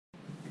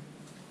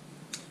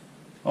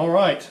All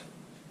right.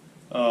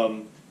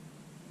 Um,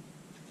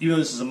 Even though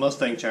this is a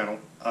Mustang channel,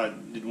 I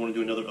did want to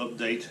do another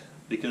update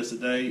because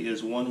today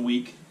is 1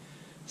 week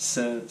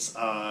since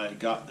I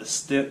got the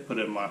stent put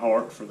in my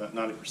heart for that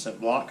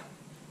 90% block.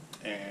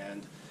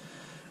 And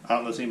I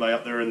don't know if there's anybody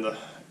out there in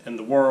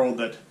the world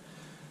that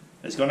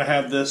is going to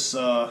have this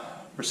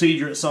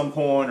procedure at some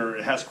point or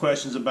it has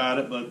questions about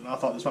it, but I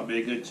thought this might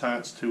be a good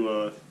chance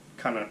to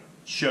kind of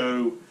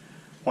show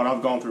what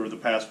I've gone through the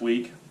past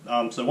week.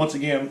 So once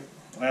again,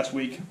 last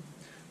week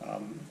I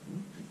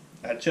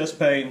had chest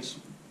pains,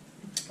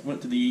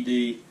 went to the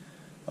ED,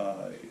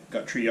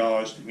 got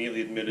triaged,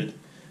 immediately admitted,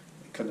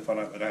 come to find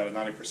out that I had a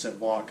 90%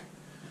 block,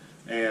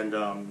 and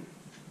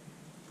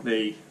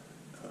they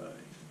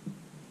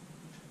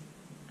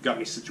got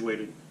me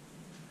situated.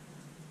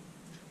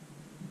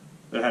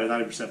 That had a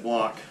 90%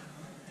 block,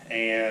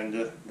 and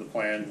the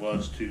plan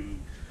was to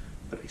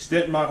put a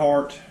stent in my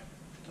heart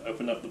to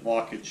open up the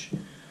blockage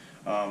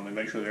and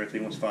make sure that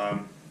everything was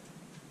fine.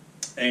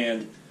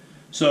 And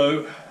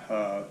so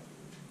a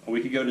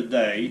week ago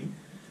today,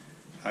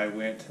 I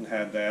went and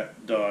had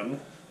that done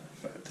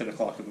at 10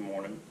 o'clock in the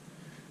morning,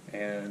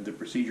 and the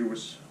procedure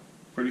was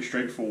pretty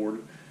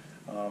straightforward.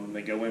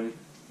 They go in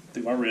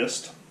through my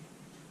wrist,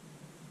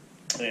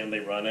 and they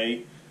run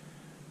the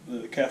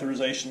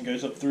catheterization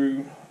goes up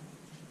through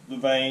the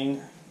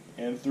vein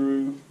and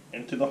through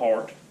into the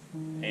heart,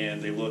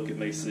 and they look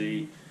and they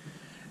see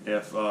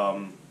if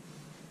what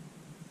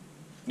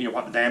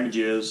the damage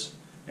is,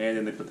 and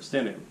then they put the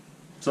stent in.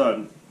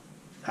 So,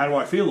 how do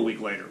I feel a week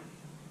later?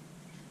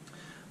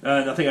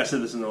 And I think I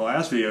said this in the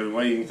last video. The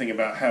main thing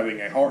about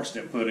having a heart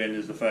stent put in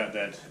is the fact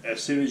that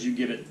as soon as you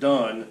get it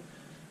done,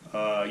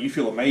 you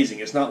feel amazing.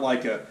 It's not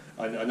like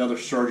another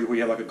surgery where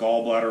you have like a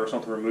gallbladder or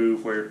something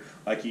removed, where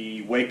like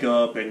you wake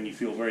up and you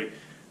feel very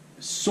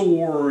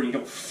sore, you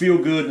don't feel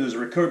good, and there's a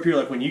recovery period.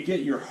 Like when you get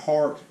your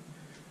heart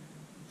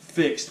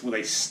fixed with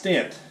a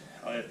stent,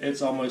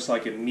 it's almost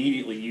like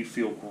immediately you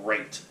feel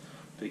great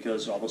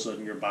because all of a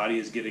sudden your body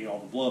is getting all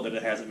the blood that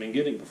it hasn't been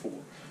getting before.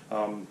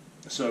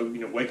 So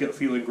wake up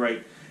feeling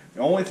great. The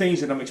only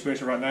things that I'm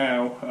experiencing right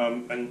now,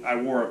 and I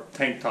wore a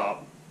tank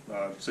top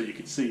so you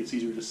can see, it's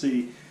easier to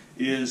see,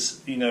 is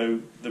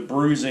the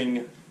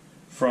bruising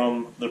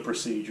from the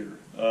procedure.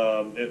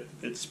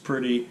 It's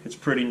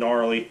pretty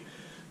gnarly.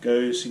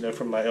 Goes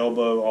from my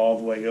elbow all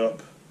the way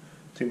up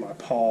to my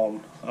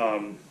palm,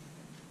 and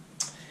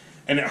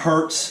it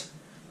hurts.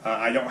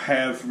 I don't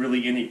have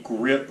really any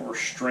grip or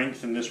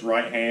strength in this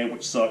right hand,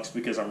 which sucks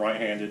because I'm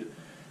right-handed.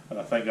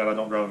 Thank God I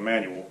don't drive a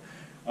manual.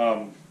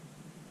 I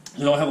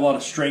don't have a lot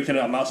of strength in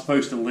it. I'm not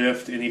supposed to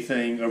lift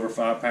anything over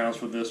 5 pounds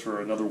for this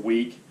for another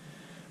week.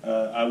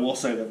 I will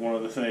say that one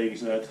of the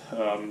things that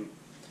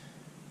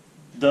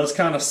does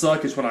kind of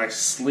suck is when I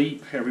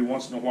sleep. Every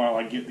once in a while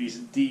I get these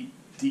deep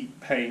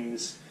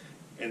pains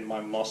in my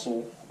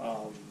muscle.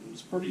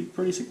 It's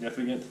pretty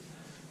significant,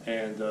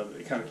 and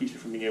it kind of keeps me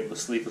from being able to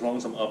sleep. As long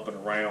as I'm up and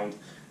around,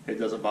 it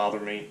doesn't bother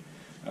me.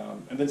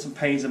 And then some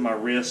pains in my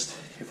wrist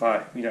if I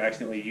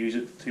accidentally use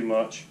it too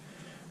much.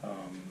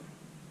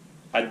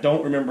 I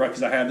don't remember,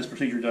 because I had this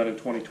procedure done in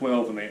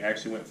 2012 and they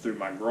actually went through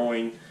my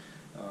groin,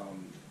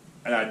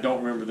 and I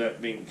don't remember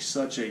that being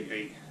such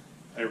a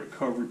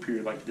recovery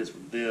period like this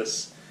with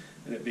this,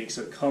 and it being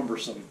so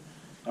cumbersome.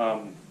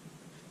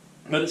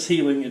 But it's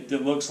healing. It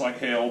looks like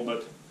hell,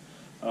 but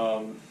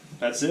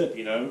that's it,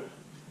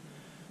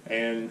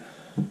 And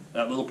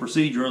that little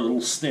procedure, a little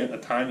stent, a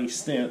tiny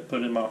stent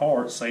put in my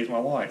heart, saves my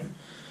life.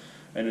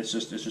 And it's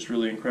just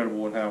really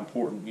incredible and how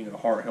important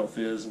heart health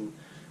is. And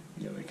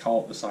they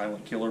call it the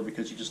silent killer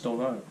because you just don't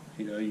know.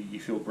 You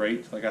feel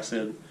great. Like I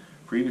said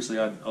previously,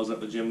 I was at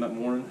the gym that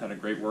morning, had a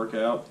great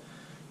workout,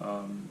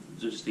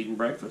 just eating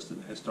breakfast,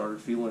 and started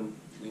feeling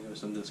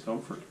some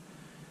discomfort.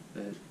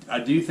 I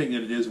do think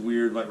that it is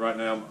weird, like right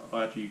now,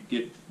 after you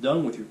get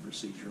done with your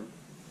procedure,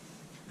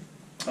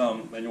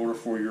 in order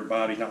for your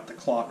body not to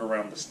clot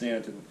around the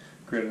stent and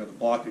create another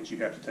blockage, you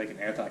have to take an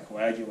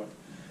anticoagulant.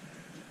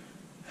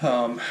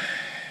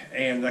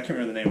 And I can't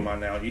remember the name of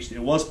mine now. It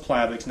was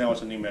Plavix, now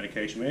it's a new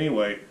medication. But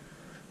anyway,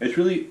 it's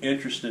really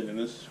interesting in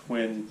this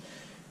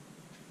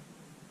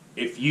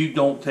if you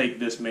don't take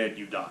this med,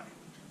 you die.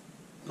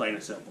 Plain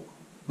and simple.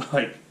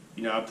 Like,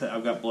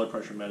 I've got blood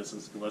pressure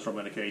medicines, cholesterol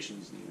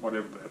medications, and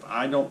whatever, but if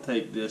I don't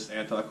take this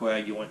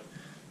anticoagulant,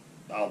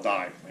 I'll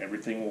die.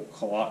 Everything will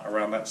clot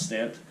around that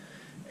stent.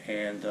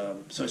 And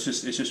so it's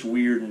just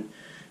weird, and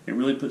it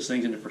really puts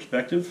things into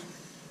perspective.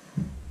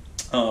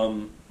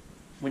 When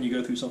you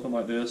go through something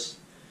like this,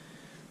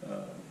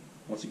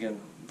 once again,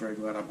 I'm very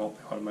glad I bought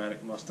the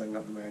automatic Mustang,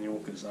 not the manual,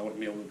 because I wouldn't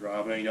be able to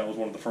drive. And, that was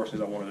one of the first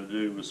things I wanted to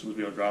do was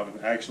be able to drive.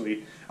 And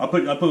actually, I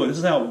put this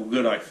is how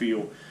good I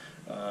feel.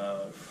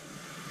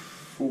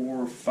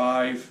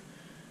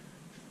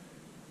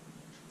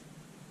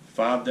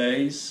 5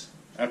 days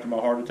after my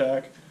heart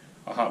attack,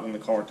 I hopped in the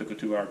car and took a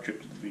 2-hour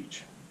trip to the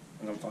beach,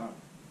 and I'm fine.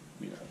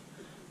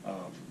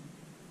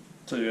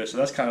 So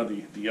that's kind of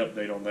the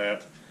update on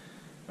that.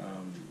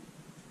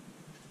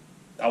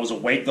 I was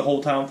awake the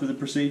whole time through the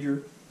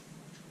procedure.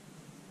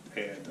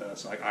 and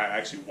so I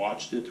actually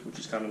watched it, which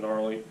is kind of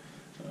gnarly.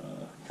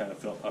 I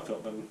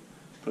felt them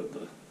put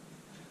the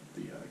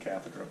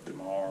catheter up through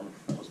my arm.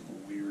 That was a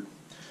little weird.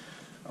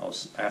 I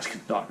was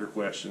asking the doctor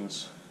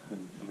questions,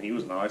 and I mean, he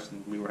was nice,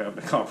 and we were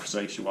having a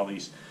conversation while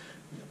he's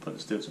putting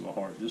stents in my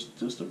heart.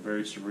 Just a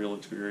very surreal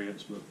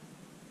experience, but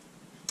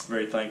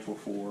very thankful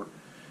for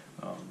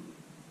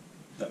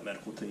that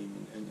medical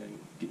team and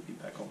getting me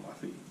back on my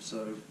feet.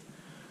 So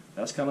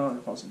that's kind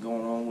of what's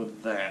going on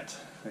with that.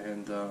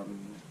 And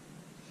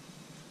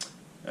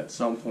at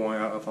some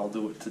point, if I'll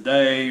do it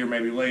today or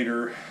maybe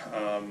later,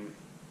 I'm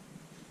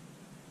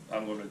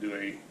going to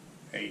do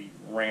a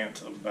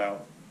rant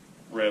about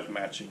rev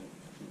matching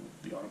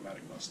the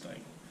automatic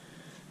Mustang,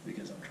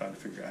 because I'm trying to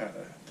figure out how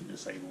to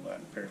disable that.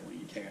 And apparently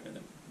you can, and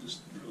it just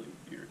really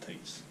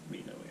irritates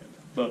me no end.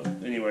 But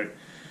anyway,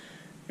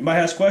 anybody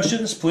has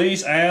questions,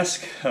 please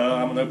ask.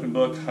 I'm an open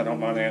book. I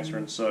don't mind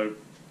answering. So,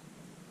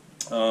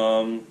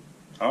 all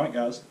right,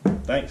 guys.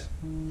 Thanks.